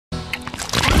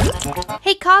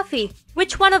Hey, Coffee,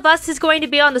 which one of us is going to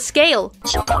be on the scale?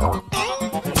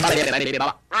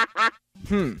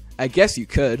 I guess you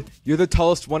could. You're the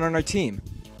tallest one on our team.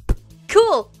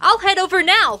 Cool, I'll head over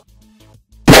now.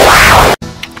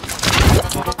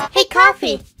 Hey,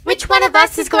 Coffee, which one of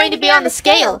us is going to be on the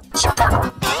scale?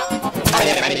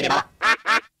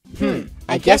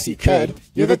 I guess you could.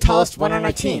 You're the tallest one on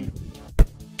our team.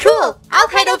 Cool, I'll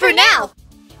head over now.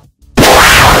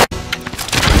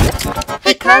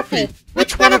 Hey, Coffee,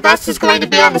 which one of us is going to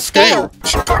be on the scale?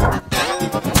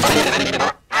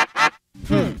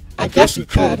 I guess you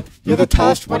could. You're the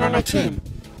tallest one on our team.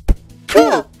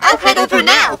 Cool, I'll head over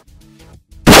now.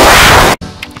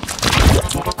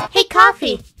 Hey,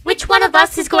 Coffee, which one of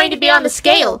us is going to be on the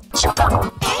scale?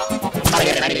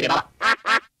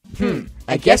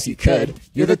 I guess you could.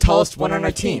 You're the tallest one on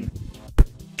our team.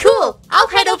 Cool, I'll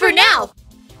head over now.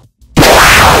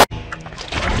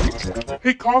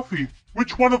 Hey, Coffee,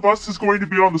 which one of us is going to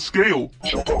be on the scale?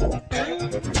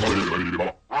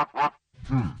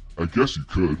 I guess you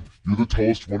could. You're the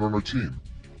tallest one on our team.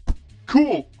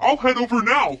 Cool, I'll head over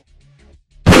now.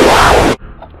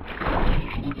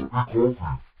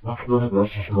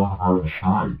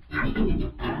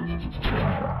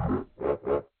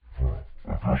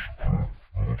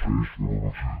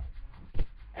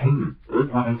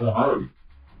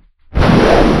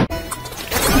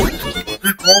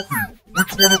 Coffee,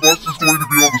 which one of us is going to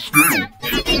be on the scale?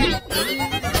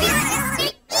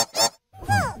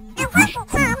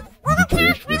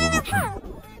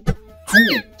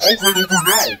 Cool, I'll head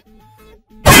over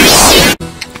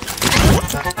now.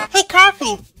 Hey,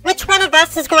 Coffee, which one of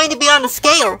us is going to be on the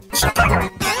scale?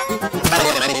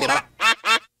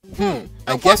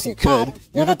 I guess you could.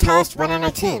 You're the tallest one on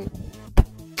our team.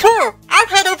 Cool, I'll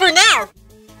head over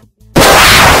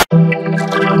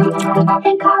now.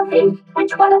 Hey, Coffee,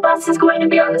 which one of us is going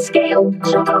to be on the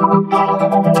scale?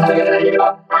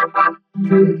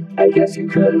 I guess you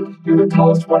could. You're the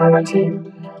tallest one on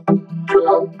our team.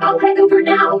 Cool, I'll head over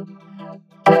now.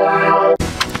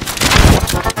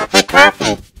 Hey,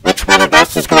 Coffee, which one of us is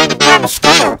going to be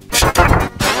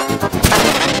on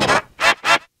the scale?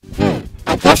 I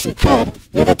guess you could.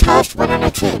 You're the tallest one on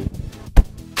our team.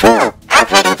 Cool, I'll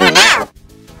head over now.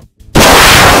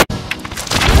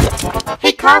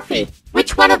 Hey, Coffee,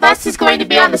 which one of us is going to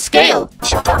be on the scale?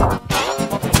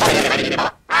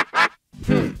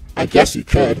 I guess you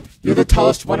could. You're the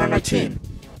tallest one on our team.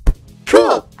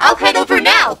 Cool, I'll head over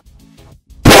now.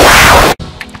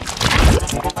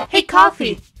 Hey,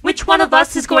 Coffee, which one of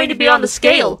us is going to be on the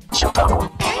scale?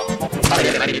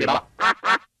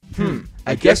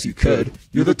 I guess you could.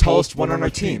 You're the tallest one on our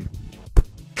team.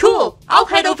 Cool, I'll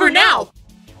head over now.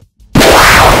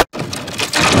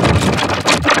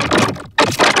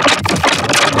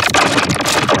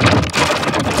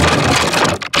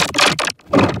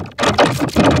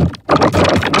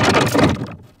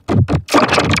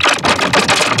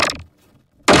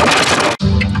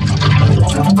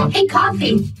 Hey,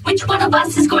 Coffee, which one of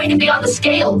us is going to be on the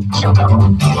scale?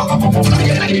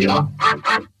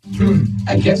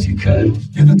 I guess you could.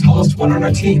 You're the tallest one on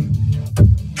our team.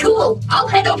 Cool, I'll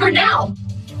head over now.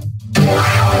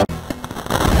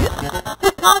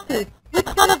 Hey, Coffee, which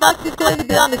one of us is going to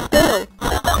be on the scale?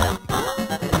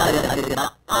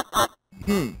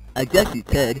 I guess you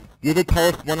could. You're the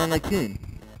tallest one on our team.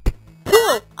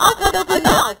 Cool, I'll head over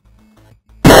now.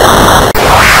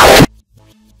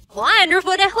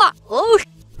 Wonderful, oh.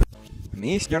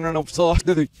 Miss, you're not so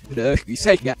the we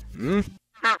say that.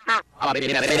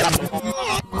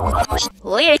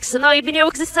 X no ibn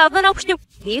yoksa sağdan apıştım.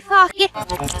 İyi farkı.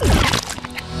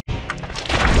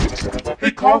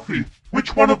 Hey, Coffee,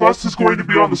 which one of us is going to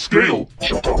be on the scale?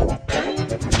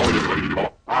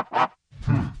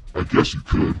 I guess you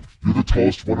could. You're the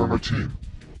tallest one on our team.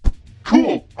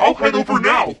 Cool, I'll head over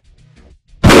now.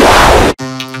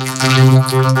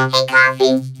 Hey,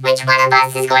 Coffee, which one of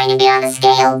us is going to be on the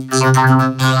scale?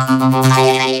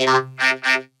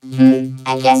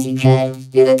 I guess you could.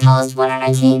 You're the tallest one on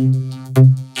our team.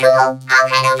 Cool, I'll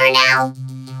head over now.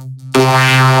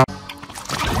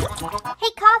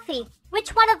 Hey, Coffee,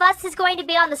 which one of us is going to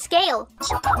be on the scale?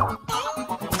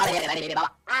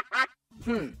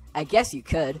 I guess you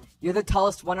could. You're the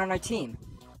tallest one on our team.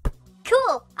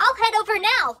 Cool, I'll head over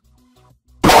now.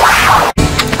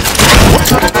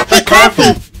 Hey,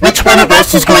 Coffee, which one of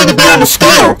us is going to be on the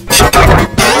scale?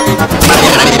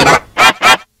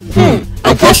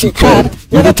 I guess you could.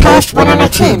 You're the tallest one on our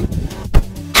team.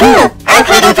 Cool, I'll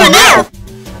head over now.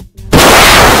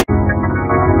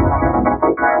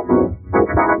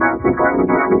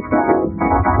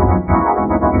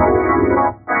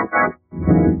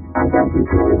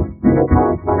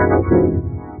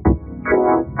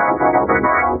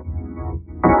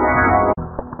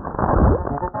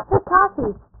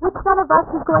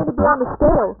 going to be on the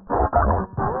scale?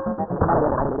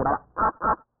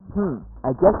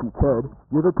 I guess you could.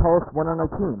 You're the tallest one on our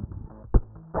team.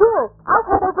 Cool, I'll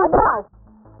head over now.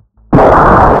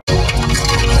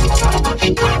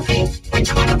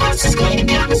 Which one of us is going to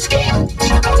be on the scale?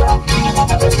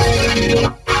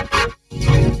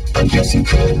 I guess you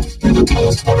could. You're the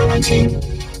tallest one on our team.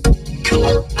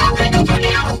 Cool, I'll head over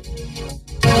now.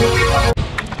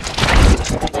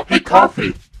 Hey,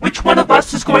 Coffee, which one of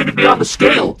us is going to be on the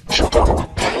scale?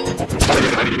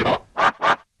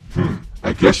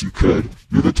 I guess you could.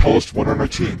 You're the tallest one on our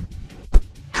team.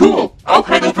 Cool, I'll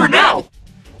head over now.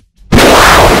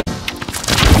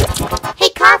 Hey,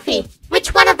 Coffee,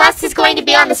 which one of us is going to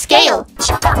be on the scale?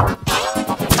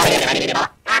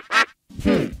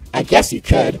 I guess you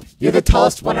could. You're the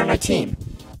tallest one on our team.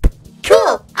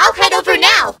 Cool, I'll head over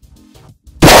now.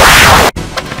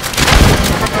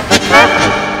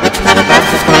 Which one of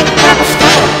us is going to be on the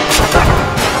scale?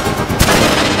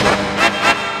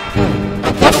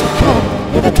 I guess you could.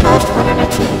 You're the tallest one on our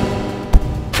team.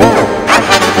 Cool,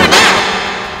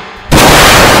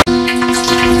 I'll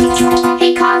head over now. Hey,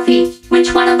 Coffee,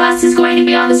 which one of us is going to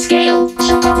be on the scale?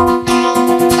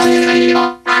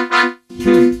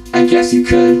 I guess you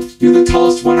could. You're the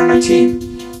tallest one on our team.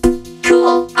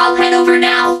 Cool, I'll head over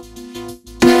now.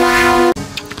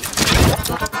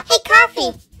 Hey,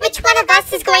 Coffee, which one of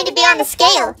us is going to be on the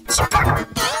scale?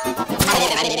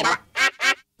 I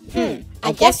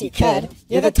guess you could.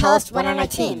 You're the tallest one on our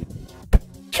team.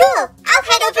 Cool, I'll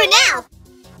head over now.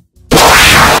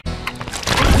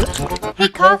 Hey,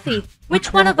 Coffee, which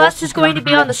one of us is going to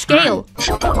be on the scale?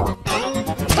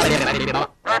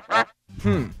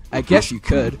 I guess you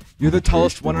could. You're the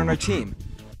tallest one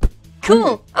on our team.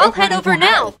 Cool, I'll head over now.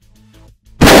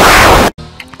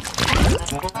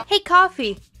 Hey,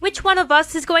 Coffee, which one of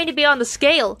us is going to be on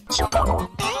the scale?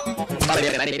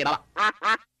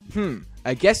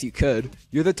 I guess you could.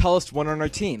 You're the tallest one on our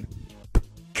team.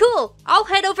 Cool,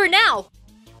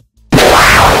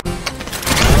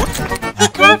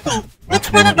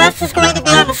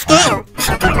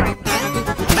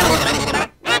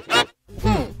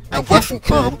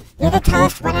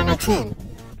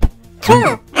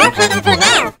 I'll head over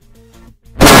now.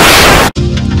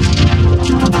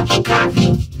 Hey,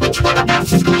 Coffee, which one of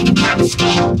us is going to be on the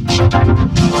scale?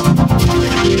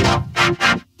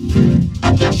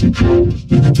 I guess you could.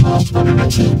 You're the tallest one on our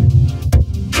team.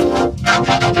 Cool, I'll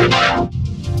head over now.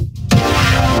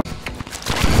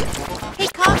 Hey,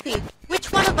 Coffee,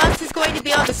 which one of us is going to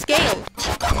be on the scale?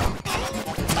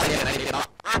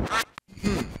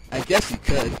 I guess you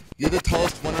could. You're the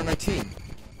tallest one on our team.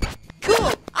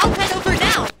 Cool, I'll head over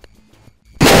now.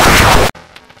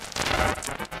 Hey,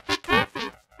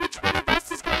 Coffee, which one of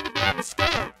us is going to be on the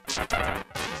scale?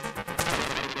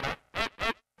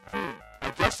 I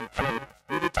guess you could.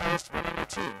 You're the tallest one on our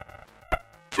team.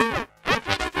 Cool,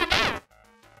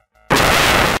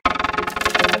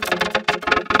 I'll head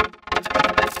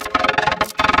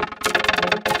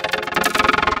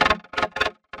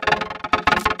over now.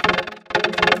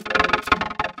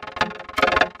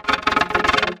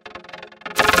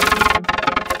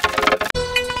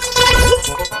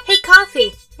 Hey,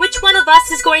 Coffee, which one of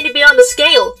us is going to be on the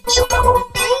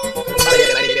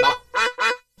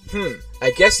scale? I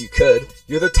guess you could.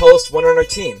 You're the tallest one on our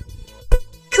team.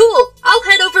 Cool, I'll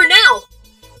head over now.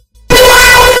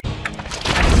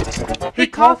 Hey,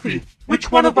 Coffee,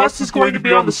 which one of us is going to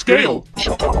be on the scale?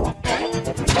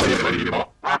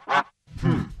 I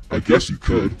guess you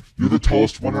could. You're the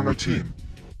tallest one on our team.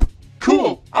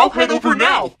 Cool, I'll head over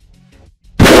now.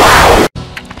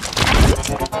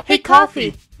 Hey,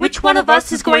 Coffee, which one of us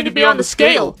is going to be on the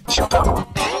scale?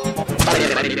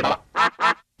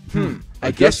 I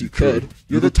guess you could.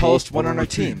 You're the tallest one on our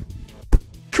team.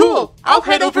 Cool, I'll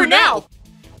head over now. Hey, Coffee, which one of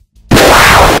us is going to be on the scale? I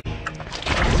guess you could. You're the tallest one on our team.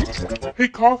 Cool, I'll head over now. Hey,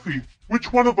 Coffee,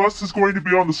 which one of us is going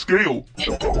to be on the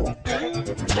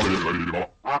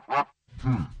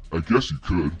scale? I guess you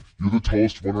could. You're the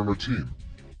tallest one on our team.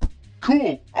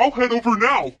 Cool, I'll head over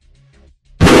now.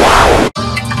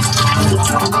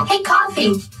 Hey,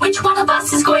 Coffee, which one of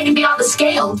us is going to be on the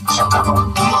scale?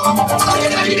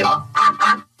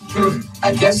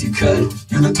 I guess you could.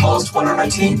 You're the tallest one on our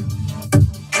team.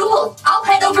 Cool, I'll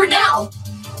head over now.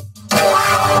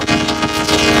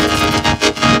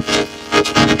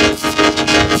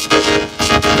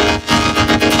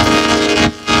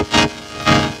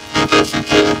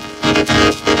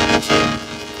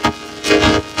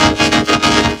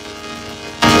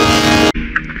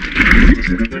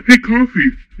 Hey,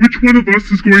 Coffee, which one of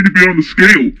us is going to be on the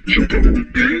scale?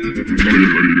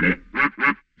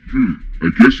 I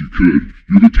guess you could.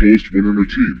 You're the tallest one on our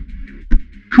team.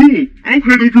 Cool, I'll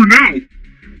head over now.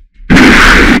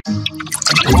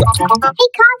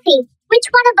 Coffee, which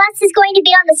one of us is going to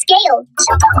be on the scale?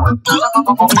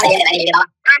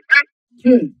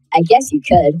 I guess you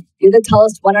could. You're the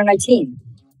tallest one on our team.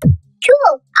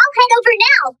 Cool, I'll head over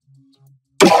now.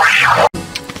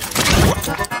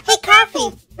 Hey,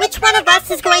 Coffee, which one of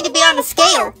us is going to be on the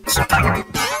scale?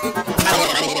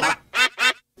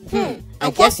 I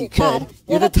guess you could.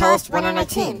 You're the tallest one on our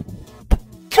team.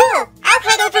 Cool, I'll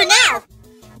head over now.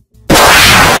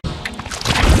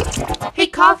 Hey,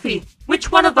 Coffee,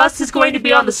 which one of us is going to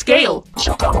be on the scale?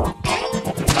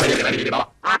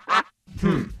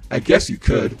 I guess you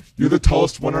could. You're the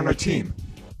tallest one on our team.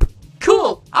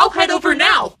 Cool, I'll head over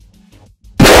now.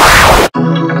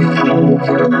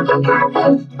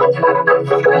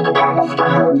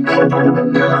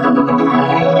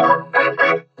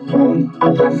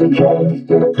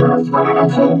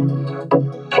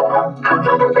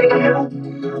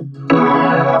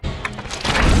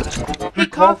 Hey,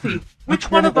 Coffee,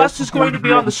 which one of us is going to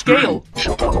be on the scale?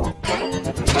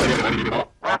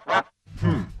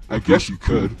 I guess you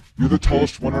could. You're the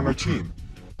tallest one on our team.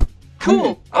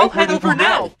 Cool, I'll head over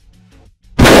now.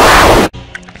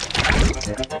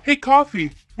 Hey,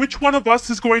 Coffee, which one of us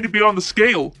is going to be on the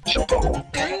scale?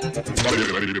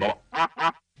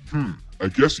 I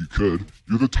guess you could.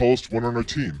 You're the tallest one on our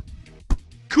team.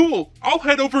 Cool, I'll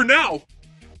head over now.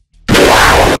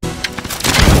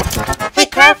 Hey,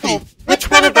 Coffee, which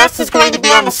one of us is going to be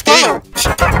on the scale?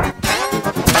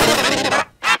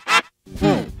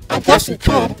 I guess you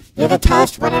could. You're the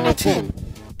tallest one on our team.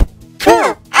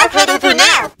 Cool, I'll head over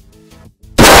now.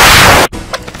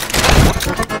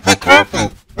 Hey,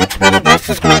 Coffee, which one of us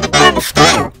is going to be on the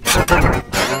scale?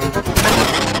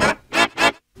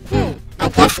 I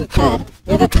guess you could.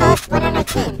 You're the tallest one on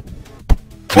our team.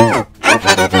 Cool, I'll head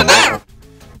over now.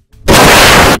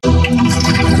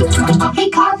 Hey,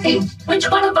 Coffee, which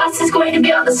one of us is going to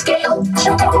be on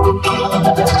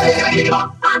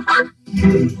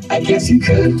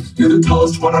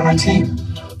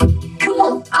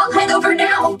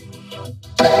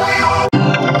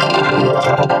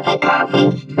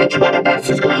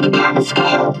the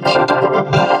scale?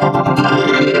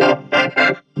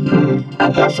 I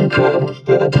guess you could. You're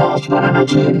the tallest one on our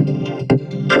team.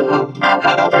 Cool, I'll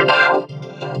head over now.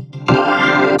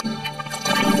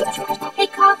 Hey,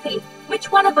 Coffee,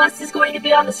 which one of us is going to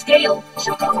be on the scale?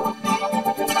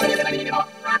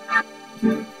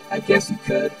 I guess you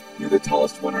could. You're the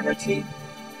tallest one on our team.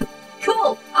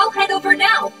 Cool, I'll head over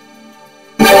now.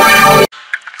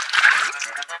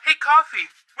 Hey, Coffee,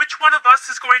 which one of us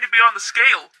is going to be on the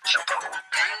scale?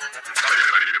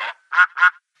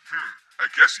 I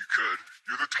guess you could. You're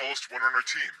the tallest one on our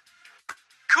team.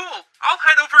 Cool, I'll head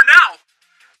over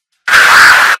now. Hey,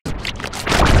 Coffee, which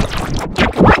one of us is going to be on the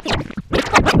scale?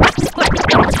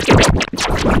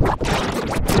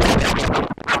 I guess you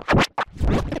could. You're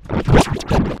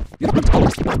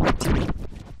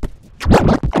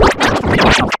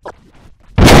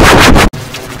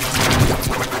the tallest one on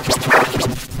our team.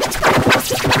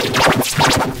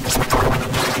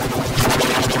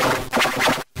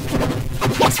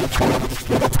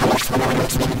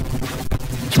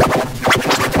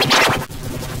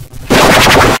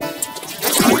 Cool,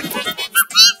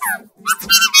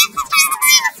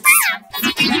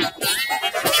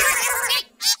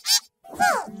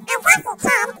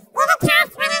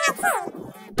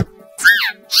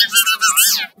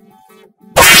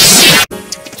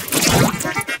 I'll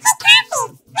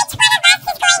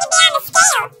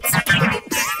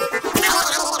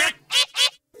head over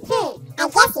now.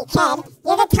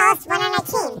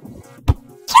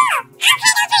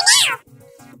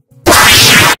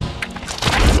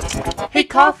 Hey,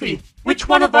 Coffee, which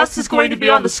one of us is going to be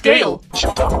on the scale?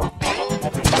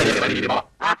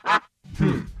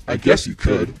 I guess you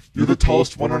could. You're the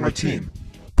tallest one on our team.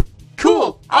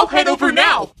 Cool, I'll head over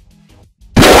now.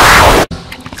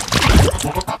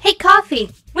 Hey, Coffee,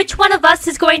 which one of us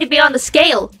is going to be on the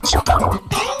scale?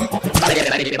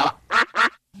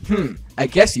 I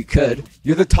guess you could.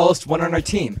 You're the tallest one on our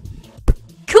team.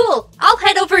 Cool, I'll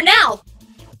head over now.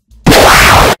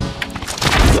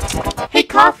 Hey,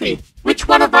 Coffee, which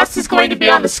one of us is going to be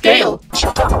on the scale?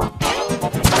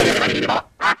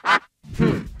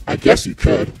 I guess you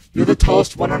could. You're the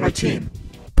tallest one on our team.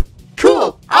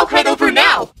 Cool, I'll head over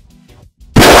now.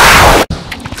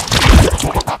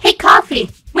 Hey, Coffee,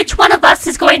 which one of us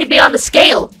is going to be on the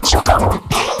scale?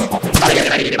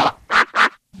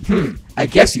 I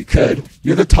guess you could.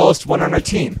 You're the tallest one on our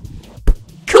team.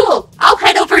 Cool, I'll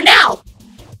head over now.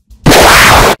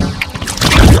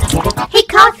 Hey,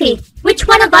 Coffee, which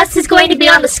one of us is going to be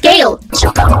on the scale?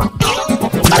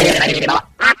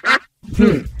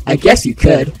 I guess you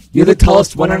could. You're the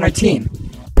tallest one on our team.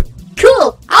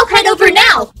 Cool, I'll head over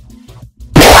now.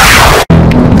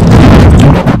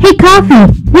 Hey,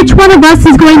 Coffee, which one of us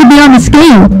is going to be on the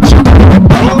scale?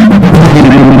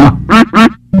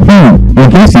 I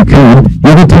guess you could.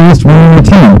 You're the tallest one on the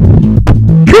team.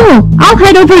 Cool, I'll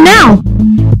head over now.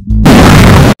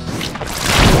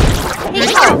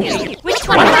 Hey, Coffee, which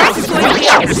one of us is going to be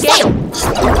on the scale?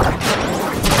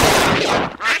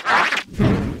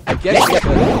 I guess you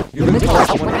could. You're the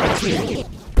tallest one on our team.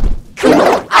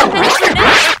 Cool, I'll head over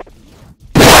now.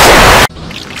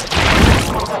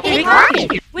 Hey,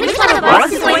 Coffee, which one of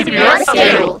us is going to be on the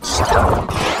scale?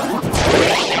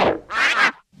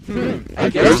 I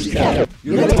guess you could.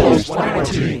 You're the tallest one on our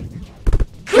team.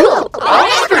 Cool, I'll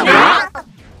head over now.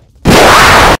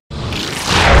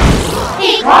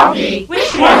 Hey, Coffee,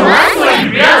 which one of us is going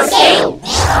to be on the scale?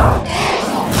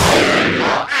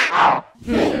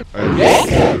 I guess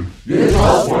you could. You're the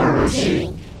tallest one on our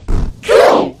team.